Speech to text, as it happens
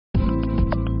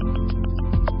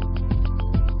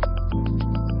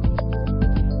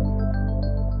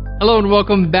Hello and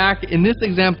welcome back. In this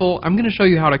example, I'm going to show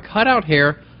you how to cut out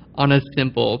hair on a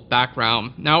simple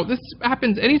background. Now, this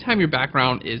happens anytime your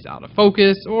background is out of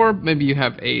focus, or maybe you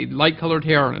have a light colored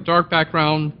hair on a dark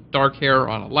background, dark hair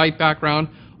on a light background,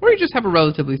 or you just have a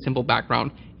relatively simple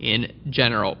background in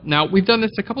general. Now, we've done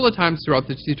this a couple of times throughout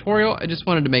this tutorial. I just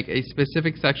wanted to make a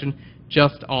specific section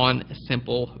just on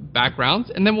simple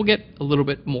backgrounds, and then we'll get a little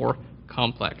bit more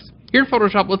complex. Here in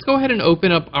Photoshop, let's go ahead and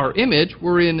open up our image.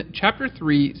 We're in Chapter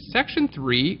 3, Section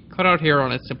 3, Cut Out Hair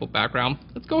on a Simple Background.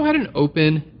 Let's go ahead and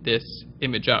open this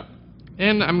image up.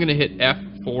 And I'm going to hit F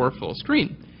for full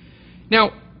screen.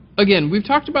 Now, again, we've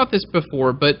talked about this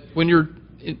before, but when you're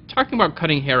talking about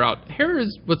cutting hair out, hair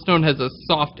is what's known as a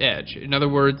soft edge. In other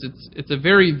words, it's a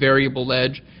very variable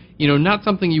edge. You know, not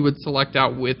something you would select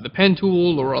out with the pen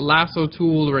tool or a lasso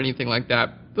tool or anything like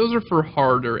that. Those are for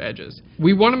harder edges.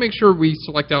 We want to make sure we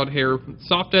select out hair with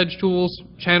soft edge tools.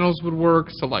 Channels would work,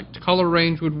 select color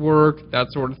range would work, that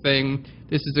sort of thing.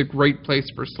 This is a great place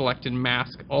for select and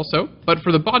mask also. But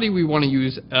for the body, we want to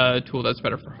use a tool that's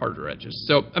better for harder edges.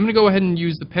 So I'm going to go ahead and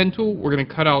use the pen tool. We're going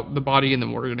to cut out the body and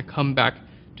then we're going to come back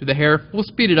to the hair. We'll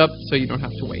speed it up so you don't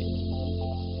have to wait.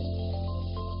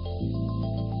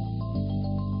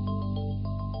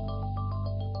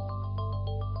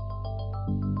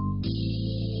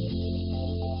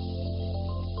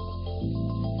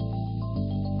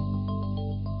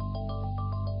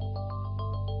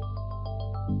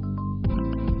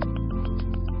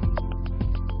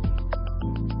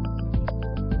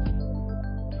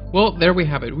 Well, there we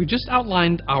have it. We just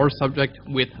outlined our subject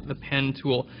with the pen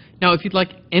tool. Now, if you'd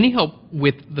like any help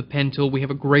with the pen tool, we have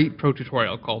a great pro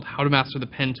tutorial called How to Master the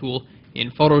Pen Tool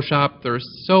in Photoshop. There are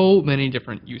so many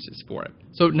different uses for it.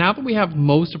 So now that we have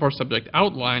most of our subject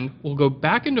outlined, we'll go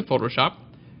back into Photoshop.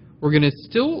 We're going to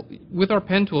still, with our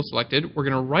pen tool selected, we're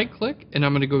going to right click and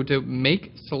I'm going to go to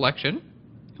Make Selection.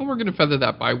 And we're going to feather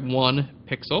that by 1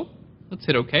 pixel. Let's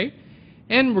hit OK.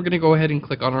 And we're going to go ahead and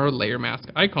click on our layer mask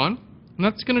icon. And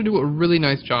that's going to do a really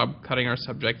nice job cutting our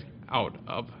subject out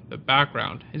of the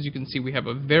background. As you can see, we have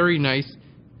a very nice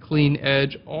clean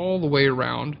edge all the way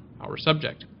around our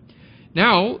subject.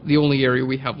 Now, the only area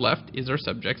we have left is our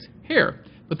subject's hair.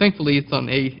 But thankfully, it's on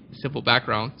a simple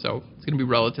background, so it's going to be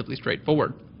relatively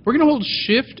straightforward. We're going to hold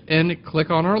Shift and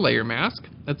click on our layer mask.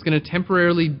 That's going to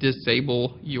temporarily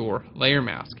disable your layer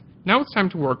mask. Now it's time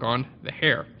to work on the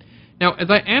hair. Now,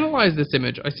 as I analyze this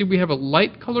image, I see we have a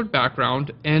light-colored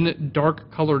background and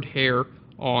dark-colored hair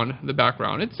on the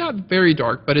background. It's not very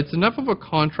dark, but it's enough of a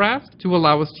contrast to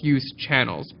allow us to use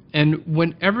channels. And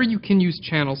whenever you can use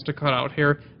channels to cut out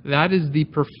hair, that is the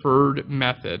preferred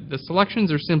method. The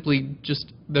selections are simply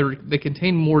just, they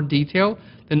contain more detail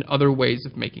than other ways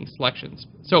of making selections.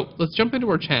 So let's jump into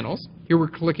our channels. Here we're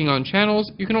clicking on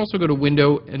channels. You can also go to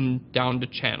Window and down to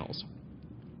Channels.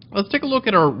 Let's take a look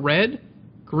at our red,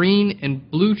 green,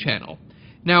 and blue channel.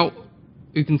 Now,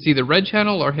 you can see the red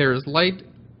channel, our hair is light,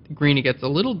 the green it gets a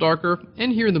little darker,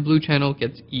 and here in the blue channel it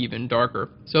gets even darker.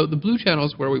 So the blue channel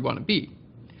is where we want to be.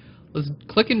 Let's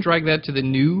click and drag that to the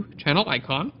new channel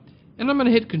icon, and I'm going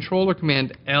to hit Control or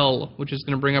Command L, which is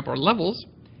going to bring up our levels.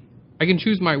 I can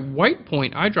choose my white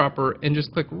point eyedropper and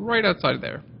just click right outside of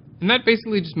there. And that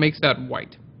basically just makes that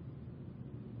white.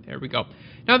 There we go.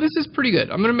 Now this is pretty good.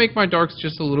 I'm going to make my darks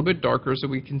just a little bit darker so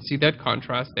we can see that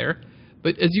contrast there.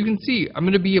 But as you can see, I'm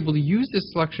going to be able to use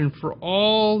this selection for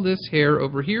all this hair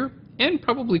over here and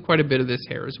probably quite a bit of this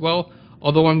hair as well.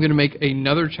 Although I'm going to make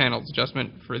another channels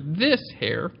adjustment for this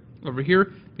hair over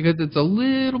here because it's a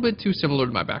little bit too similar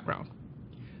to my background.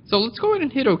 So let's go ahead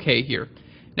and hit OK here.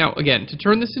 Now again, to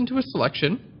turn this into a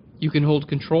selection, you can hold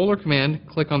Control or Command,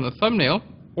 click on the thumbnail,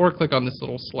 or click on this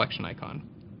little selection icon.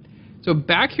 So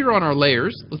back here on our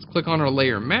layers, let's click on our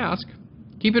layer mask.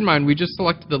 Keep in mind, we just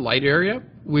selected the light area,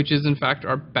 which is in fact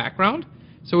our background.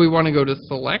 So we want to go to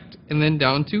Select and then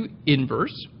down to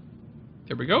Inverse.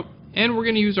 There we go. And we're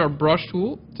going to use our brush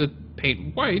tool to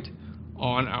paint white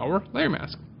on our layer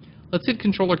mask. Let's hit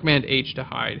Control or Command H to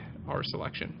hide our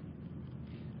selection.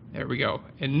 There we go.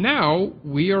 And now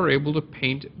we are able to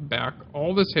paint back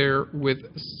all this hair with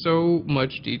so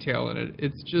much detail in it.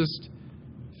 It's just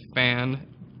fantastic.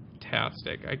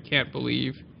 I can't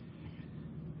believe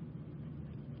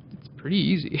it's pretty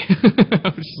easy.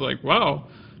 I was just like, wow,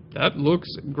 that looks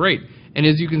great. And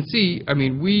as you can see, I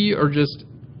mean, we are just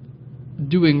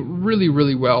doing really,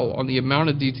 really well on the amount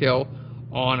of detail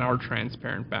on our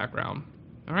transparent background.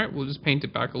 All right, we'll just paint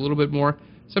it back a little bit more.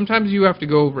 Sometimes you have to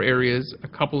go over areas a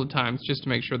couple of times just to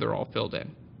make sure they're all filled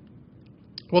in.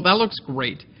 Well, that looks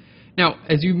great. Now,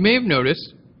 as you may have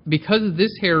noticed, because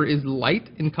this hair is light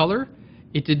in color,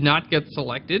 it did not get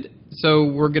selected, so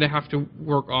we're going to have to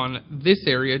work on this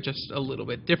area just a little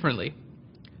bit differently.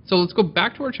 So let's go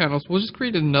back to our channels. We'll just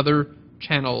create another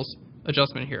channels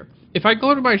adjustment here. If I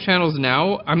go to my channels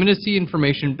now, I'm going to see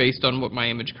information based on what my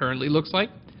image currently looks like.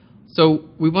 So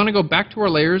we want to go back to our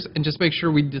layers and just make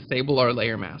sure we disable our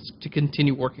layer mask to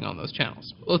continue working on those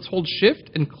channels. Let's hold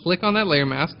shift and click on that layer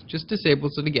mask, just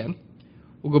disables it again.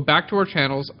 We'll go back to our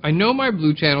channels. I know my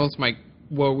blue channel is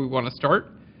where we want to start,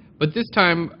 but this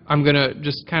time I'm going to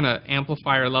just kind of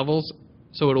amplify our levels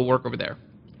so it'll work over there.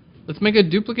 Let's make a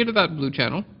duplicate of that blue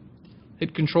channel.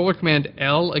 Hit Control or Command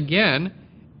L again.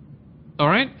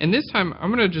 Alright, and this time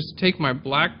I'm going to just take my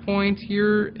black point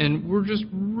here and we're just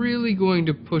really going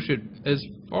to push it as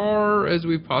far as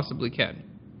we possibly can.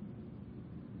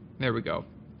 There we go.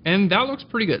 And that looks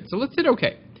pretty good. So let's hit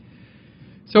OK.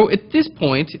 So at this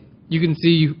point, you can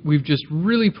see we've just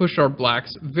really pushed our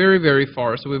blacks very, very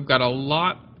far. So we've got a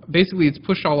lot, basically it's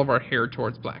pushed all of our hair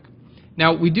towards black.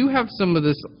 Now we do have some of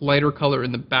this lighter color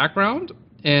in the background,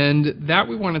 and that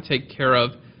we want to take care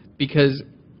of because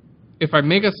if I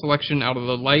make a selection out of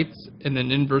the lights and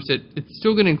then inverse it, it's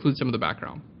still going to include some of the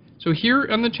background. So here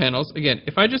on the channels, again,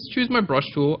 if I just choose my brush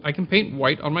tool, I can paint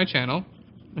white on my channel.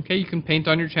 Okay, you can paint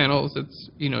on your channels. It's,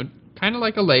 kind of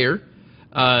like a layer.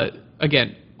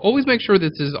 Again, always make sure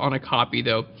this is on a copy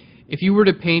though. If you were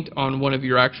to paint on one of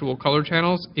your actual color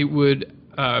channels, it would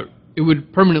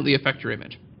permanently affect your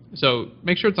image. So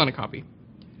make sure it's on a copy.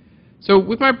 So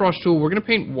with my brush tool, we're going to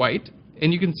paint white,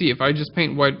 and you can see if I just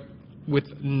paint white with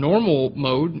normal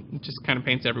mode, it just kind of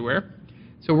paints everywhere.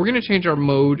 So we're going to change our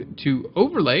mode to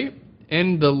overlay,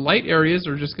 and the light areas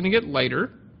are just going to get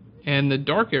lighter, and the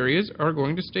dark areas are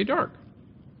going to stay dark.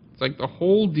 It's like the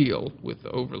whole deal with the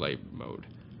overlay mode.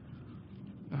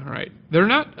 Alright, there are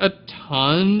not a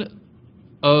ton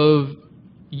of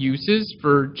uses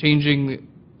for changing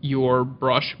your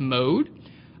brush mode,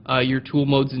 your tool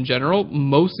modes in general.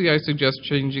 Mostly I suggest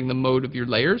changing the mode of your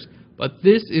layers, but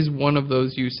this is one of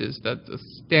those uses that's a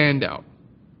standout.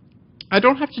 I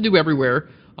don't have to do everywhere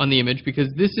on the image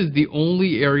because this is the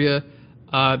only area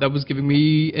that was giving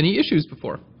me any issues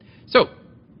before. So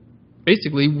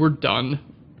basically we're done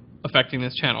affecting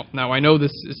this channel. Now I know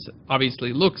this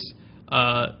obviously looks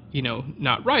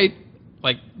not right,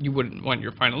 like you wouldn't want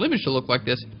your final image to look like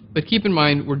this, but keep in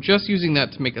mind we're just using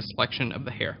that to make a selection of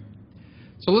the hair.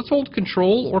 So let's hold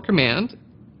Control or Command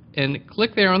and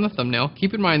click there on the thumbnail.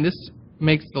 Keep in mind this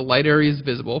makes the light areas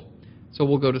visible. So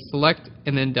we'll go to Select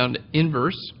and then down to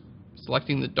Inverse,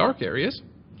 selecting the dark areas.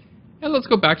 And let's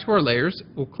go back to our layers.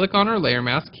 We'll click on our layer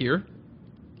mask here,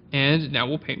 and now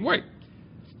we'll paint white.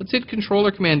 Let's hit Control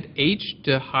or Command H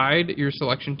to hide your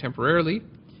selection temporarily.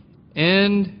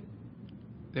 And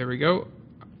there we go.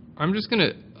 I'm just going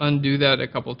to undo that a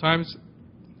couple of times.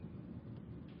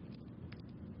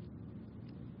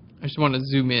 I just want to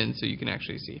zoom in so you can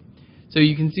actually see. So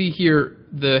you can see here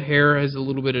the hair has a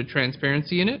little bit of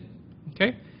transparency in it.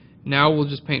 Okay. Now we'll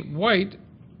just paint white,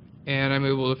 and I'm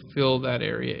able to fill that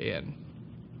area in.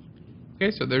 Okay,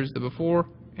 so there's the before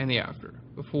and the after.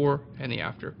 Before and the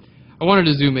after. I wanted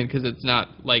to zoom in because it's not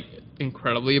like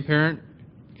incredibly apparent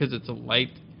because it's a light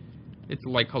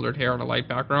colored hair on a light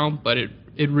background, but it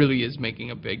really is making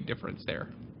a big difference there.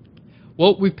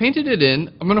 Well, we've painted it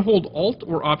in. I'm going to hold Alt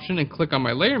or Option and click on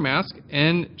my layer mask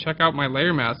and check out my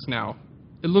layer mask now.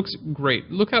 It looks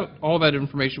great. Look at all that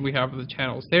information we have of the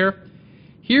channels there.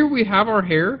 Here we have our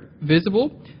hair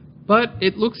visible, but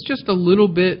it looks just a little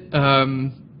bit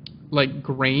like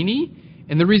grainy,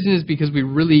 and the reason is because we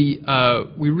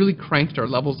really cranked our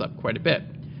levels up quite a bit.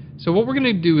 So what we're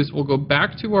going to do is we'll go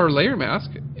back to our layer mask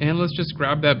and let's just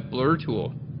grab that blur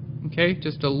tool. Okay,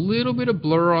 just a little bit of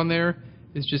blur on there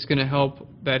is just going to help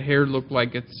that hair look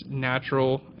like it's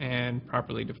natural and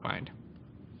properly defined.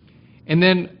 And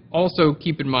then also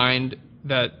keep in mind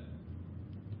that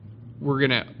we're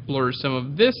going to blur some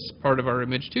of this part of our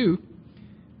image too,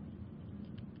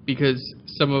 because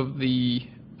some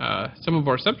of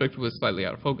our subject was slightly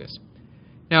out of focus.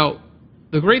 Now,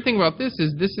 the great thing about this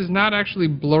is not actually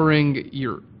blurring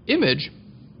your image.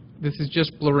 This is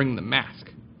just blurring the mask.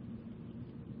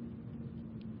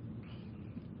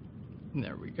 And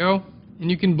there we go. And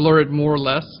you can blur it more or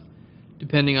less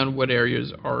depending on what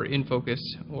areas are in focus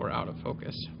or out of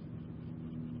focus.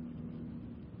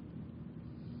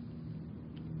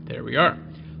 There we are.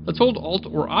 Let's hold Alt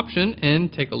or Option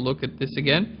and take a look at this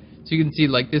again. So you can see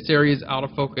like this area is out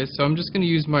of focus. So I'm just going to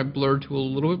use my blur tool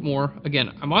a little bit more. Again,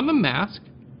 I'm on the mask.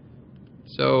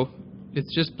 So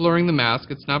it's just blurring the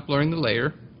mask. It's not blurring the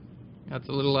layer. That's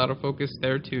a little out of focus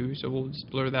there too. So we'll just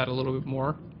blur that a little bit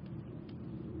more.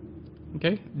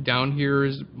 Okay, down here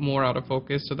is more out of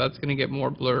focus, so that's going to get more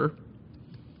blur.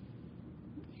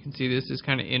 You can see this is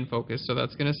kind of in focus, so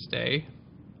that's going to stay.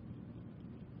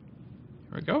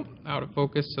 There we go. Out of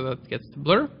focus, so that gets to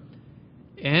blur.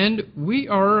 And we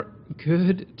are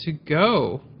good to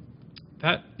go.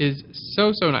 That is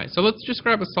so nice. So let's just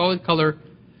grab a solid color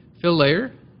fill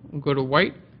layer. We'll go to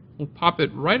white. We'll pop it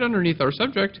right underneath our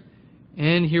subject.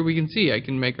 And here we can see I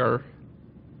can make our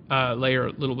layer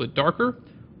a little bit darker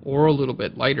or a little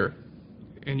bit lighter.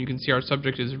 And you can see our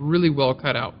subject is really well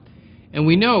cut out. And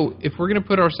we know if we're going to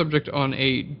put our subject on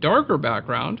a darker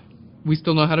background, we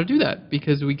still know how to do that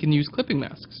because we can use clipping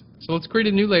masks. So let's create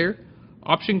a new layer.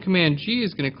 Option-Command-G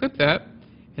is going to clip that.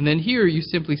 And then here you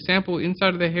simply sample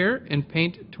inside of the hair and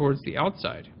paint towards the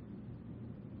outside.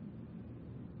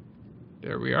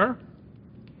 There we are.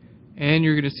 And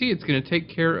you're going to see it's going to take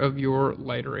care of your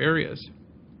lighter areas.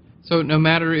 So no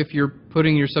matter if you're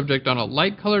putting your subject on a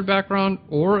light colored background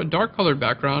or a dark colored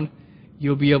background,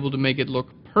 you'll be able to make it look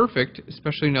perfect,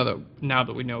 especially now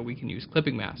that we know we can use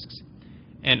clipping masks.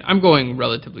 And I'm going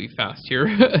relatively fast here,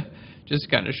 just to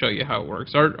kind of show you how it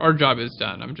works. Our job is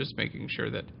done. I'm just making sure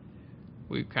that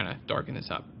we kind of darken this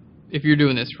up. If you're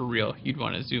doing this for real, you'd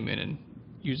want to zoom in and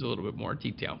use a little bit more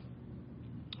detail.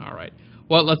 All right.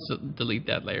 Well, let's delete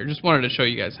that layer. Just wanted to show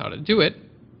you guys how to do it.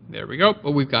 There we go.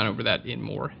 But we've gone over that in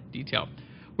more detail.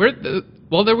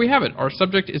 Well, there we have it. Our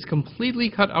subject is completely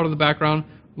cut out of the background.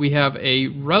 We have a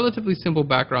relatively simple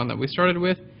background that we started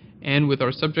with. And with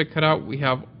our subject cut out, we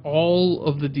have all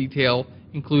of the detail,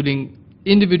 including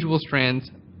individual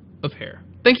strands of hair.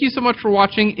 Thank you so much for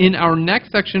watching. In our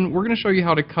next section, we're going to show you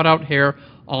how to cut out hair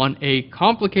on a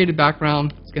complicated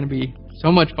background. It's going to be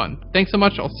so much fun. Thanks so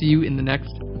much. I'll see you in the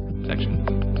next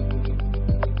section.